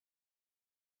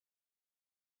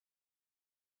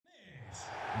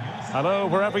Hello,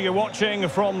 wherever you're watching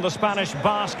from the Spanish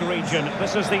Basque region.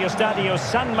 This is the Estadio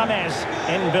San Mamés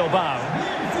in Bilbao.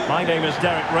 My name is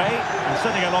Derek Ray, and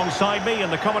sitting alongside me in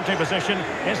the commentary position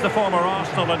is the former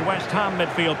Arsenal and West Ham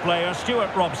midfield player,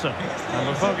 Stuart Robson. And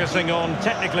we're focusing on,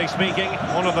 technically speaking,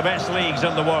 one of the best leagues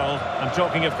in the world. I'm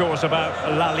talking, of course, about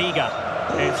La Liga.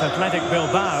 It's Athletic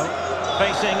Bilbao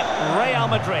facing Real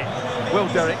Madrid.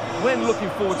 Well, Derek, when looking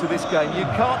forward to this game, you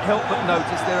can't help but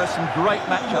notice there are some great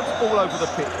matchups all over the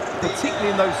pitch,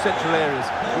 particularly in those central areas.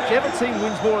 Whichever team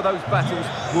wins more of those battles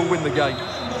will win the game.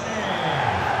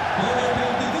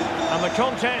 And the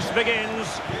contest begins.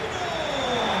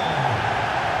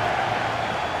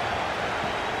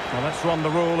 Well, let's run the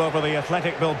rule over the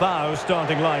Athletic Bilbao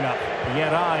starting lineup.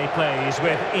 Yeray plays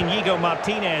with Íñigo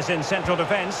Martínez in central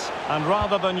defence, and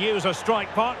rather than use a strike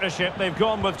partnership, they've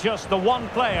gone with just the one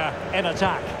player in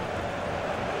attack.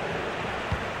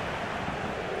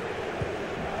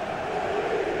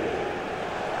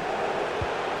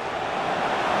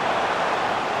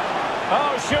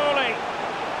 Oh, surely.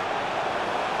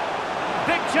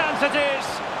 Big chance it is.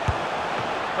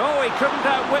 Oh, he couldn't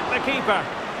outwit the keeper.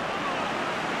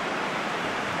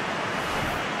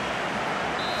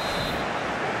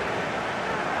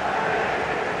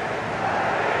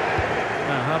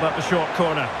 How about the short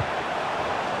corner?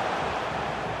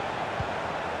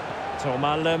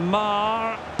 Thomas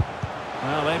Lemar.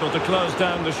 Well, able to close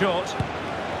down the shot.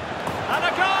 And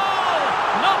a goal!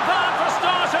 Not bad for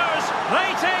starters.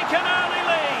 They take an early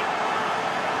lead.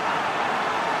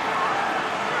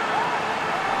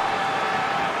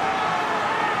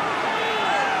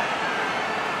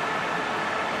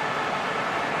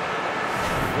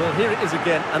 Well, here it is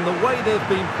again, and the way they've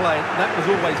been playing, that was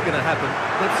always going to happen.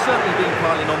 They've certainly been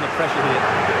piling on the pressure here.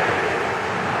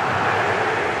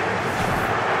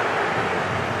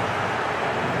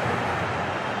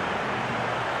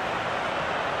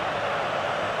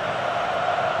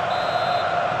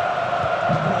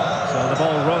 So the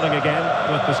ball rolling again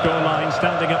with the scoreline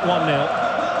standing at 1-0.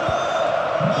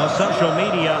 Well, social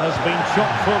media has been chock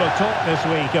full of talk this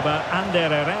week about Ander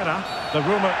Herrera. The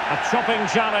rumour, a chopping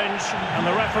challenge, and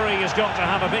the referee has got to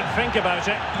have a big think about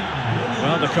it.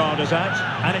 Well, the card is out,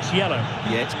 and it's yellow.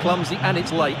 Yeah, it's clumsy and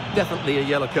it's late. Definitely a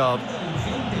yellow card.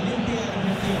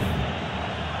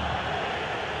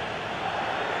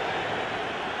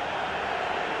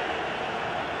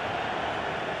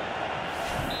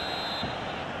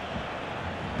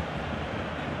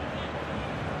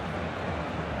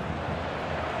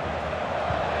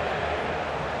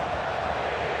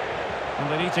 And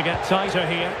they need to get tighter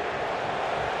here.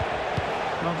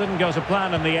 Well, didn't go to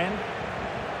plan in the end.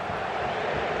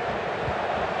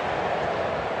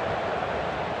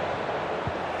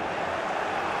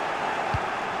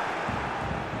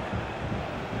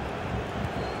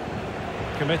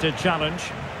 Committed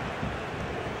challenge.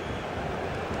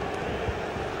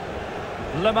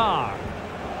 Lemar.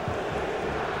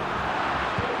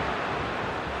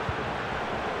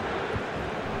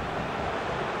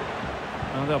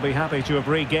 Well, they'll be happy to have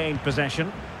regained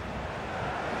possession.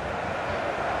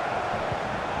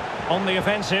 On the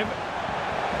offensive.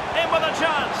 In with a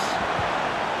chance.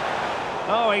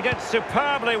 Oh, he did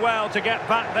superbly well to get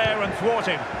back there and thwart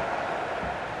him.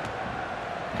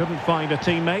 Couldn't find a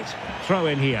teammate. Throw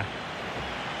in here.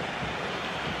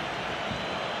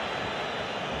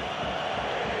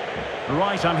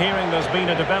 Right, I'm hearing there's been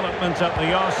a development at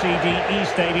the RCDE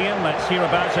Stadium. Let's hear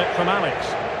about it from Alex.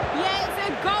 Yeah, it's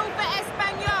a goal for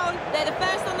Espanyol. They're the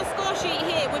first on the score sheet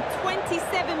here with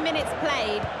 27 minutes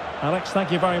played. Alex,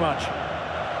 thank you very much.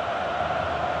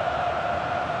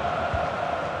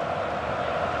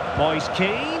 Moise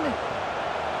Keane.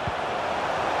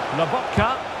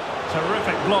 Lobotka.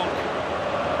 Terrific block.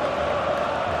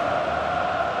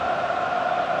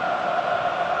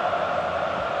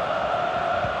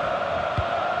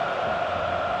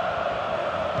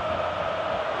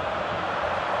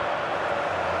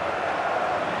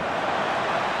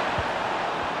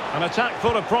 An attack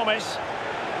full of promise.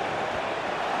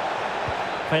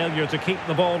 Failure to keep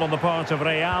the ball on the part of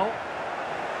Real.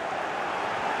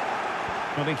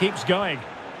 But he keeps going.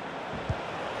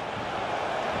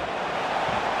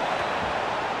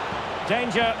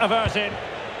 Danger averted.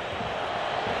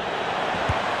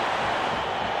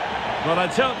 Well, I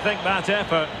don't think that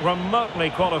effort remotely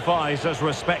qualifies as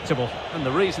respectable. And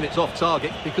the reason it's off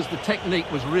target, because the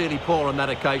technique was really poor on that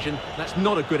occasion. That's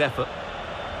not a good effort.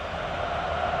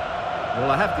 Well,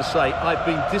 I have to say, I've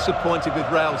been disappointed with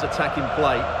Real's attacking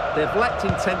play. They've lacked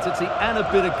intensity and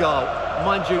a bit of goal.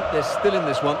 Mind you, they're still in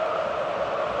this one.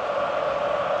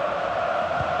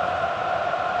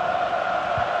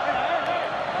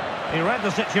 He read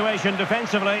the situation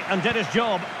defensively and did his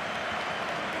job.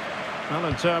 Well,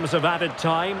 in terms of added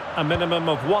time, a minimum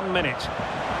of 1 minute.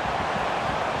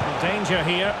 Danger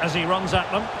here as he runs at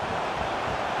them.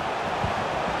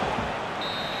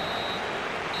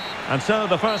 And so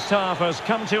the first half has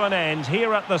come to an end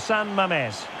here at the San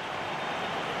Mamés.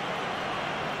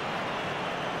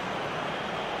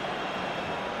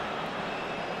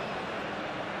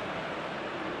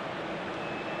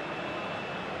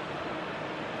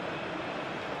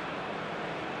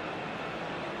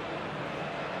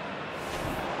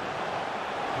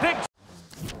 Big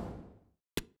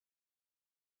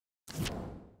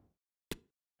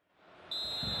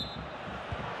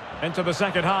into the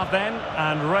second half then,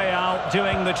 and Real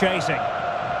doing the chasing.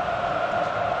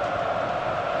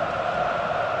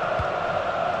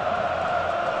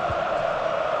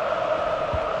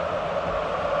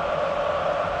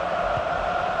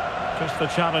 Just the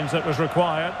challenge that was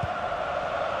required.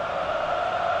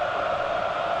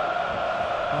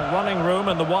 A running room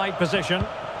in the wide position.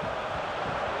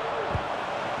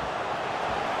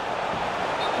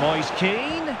 Moise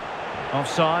Keane.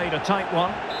 Offside, a tight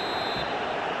one.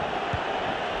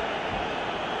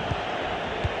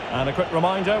 And a quick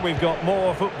reminder, we've got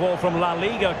more football from La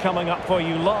Liga coming up for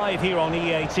you live here on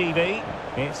EA TV.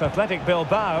 It's Athletic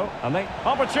Bilbao, and the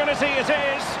opportunity it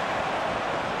is.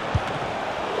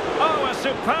 Oh, a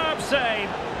superb save.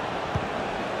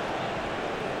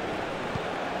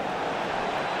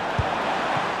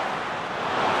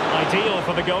 Ideal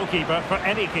for the goalkeeper, for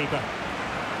any keeper.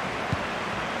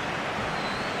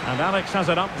 And Alex has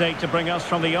an update to bring us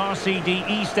from the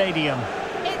RCDE Stadium.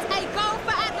 It's a goal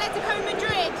for Atletico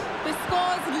Madrid. The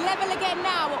score's level again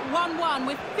now at 1-1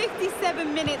 with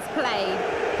 57 minutes played.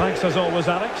 Thanks as always,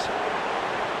 Alex.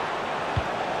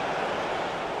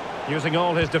 Using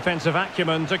all his defensive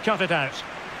acumen to cut it out.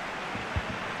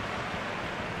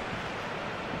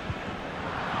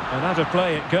 And out of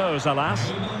play it goes,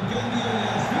 alas.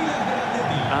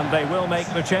 And they will make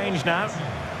the change now.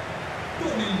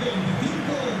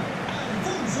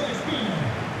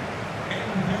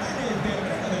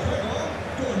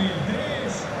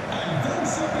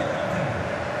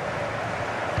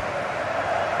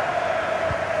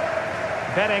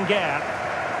 Berenguer.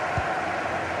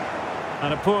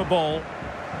 And a poor ball.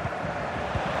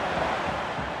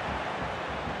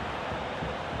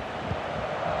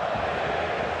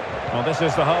 Well, this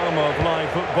is the home of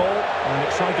live football. I'm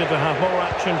excited to have more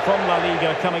action from La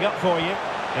Liga coming up for you.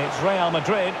 It's Real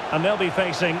Madrid, and they'll be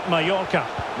facing Mallorca.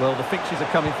 Well, the fixtures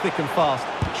are coming thick and fast.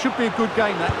 It should be a good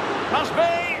game, that. Must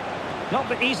be! Not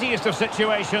the easiest of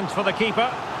situations for the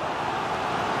keeper.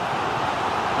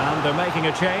 And they're making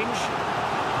a change.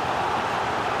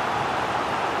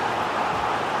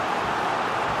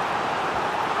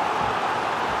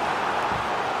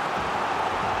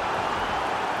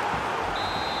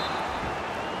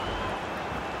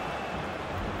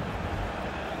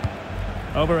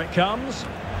 Over it comes.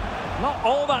 Not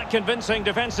all that convincing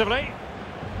defensively.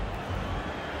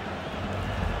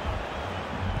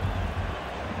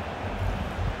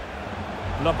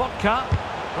 Lobotka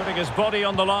putting his body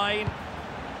on the line.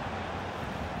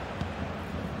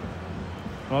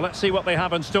 Well, let's see what they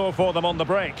have in store for them on the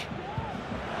break.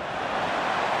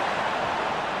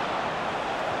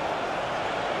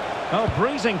 Oh,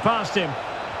 breezing past him.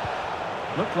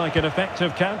 Looked like an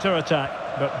effective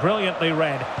counter-attack, but brilliantly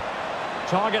read.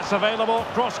 Targets available,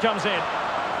 cross comes in.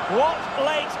 What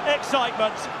late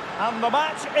excitement, and the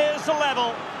match is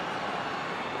level.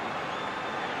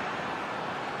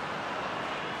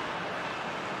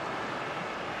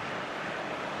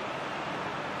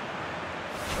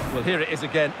 Well, here it is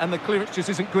again, and the clearance just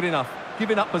isn't good enough.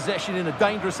 Giving up possession in a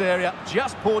dangerous area,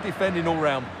 just poor defending all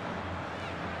round.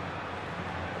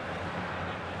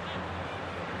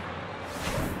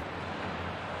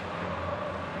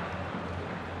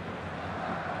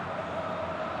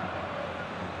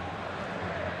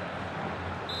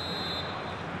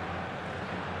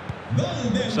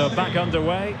 So back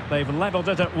underway, they've levelled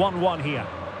it at 1-1 here.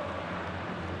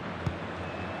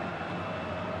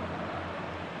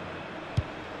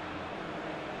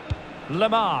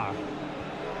 Lemar.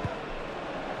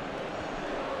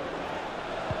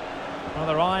 Well,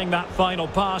 they're eyeing that final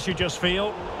pass, you just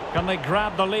feel. Can they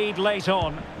grab the lead late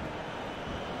on?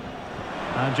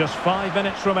 And just 5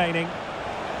 minutes remaining.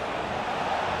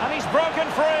 And he's broken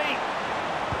free.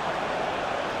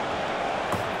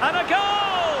 And a goal!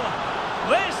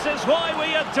 This is why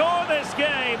we adore this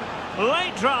game.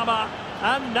 Late drama,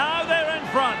 and now they're in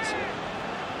front.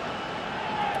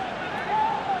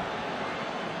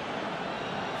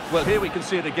 Well, here we can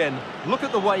see it again. Look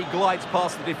at the way he glides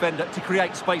past the defender to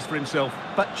create space for himself.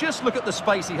 But just look at the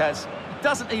space he has. He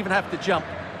doesn't even have to jump.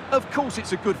 Of course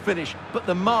it's a good finish, but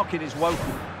the marking is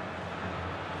woeful.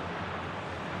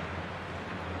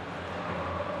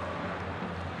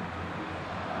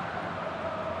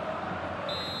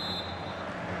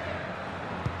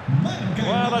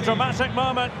 Well, a dramatic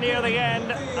moment near the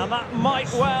end, and that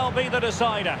might well be the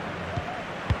decider.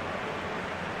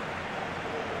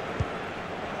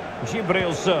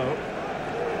 Gibril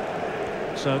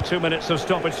So 2 minutes of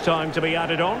stoppage time to be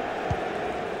added on.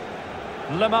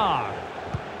 Lemar.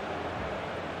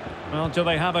 Well, do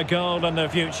they have a goal in their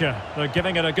future? They're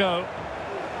giving it a go.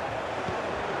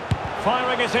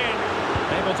 Firing it in.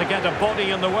 Able to get a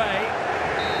body in the way.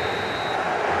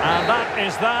 And that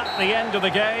is the end of the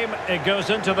game. It goes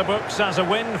into the books as a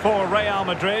win for Real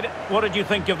Madrid. What did you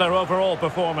think of their overall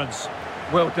performance?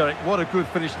 Well, Derek, what a good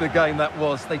finish to the game that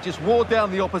was. They just wore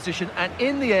down the opposition, and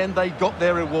in the end, they got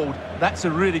their reward. That's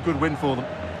a really good win for them.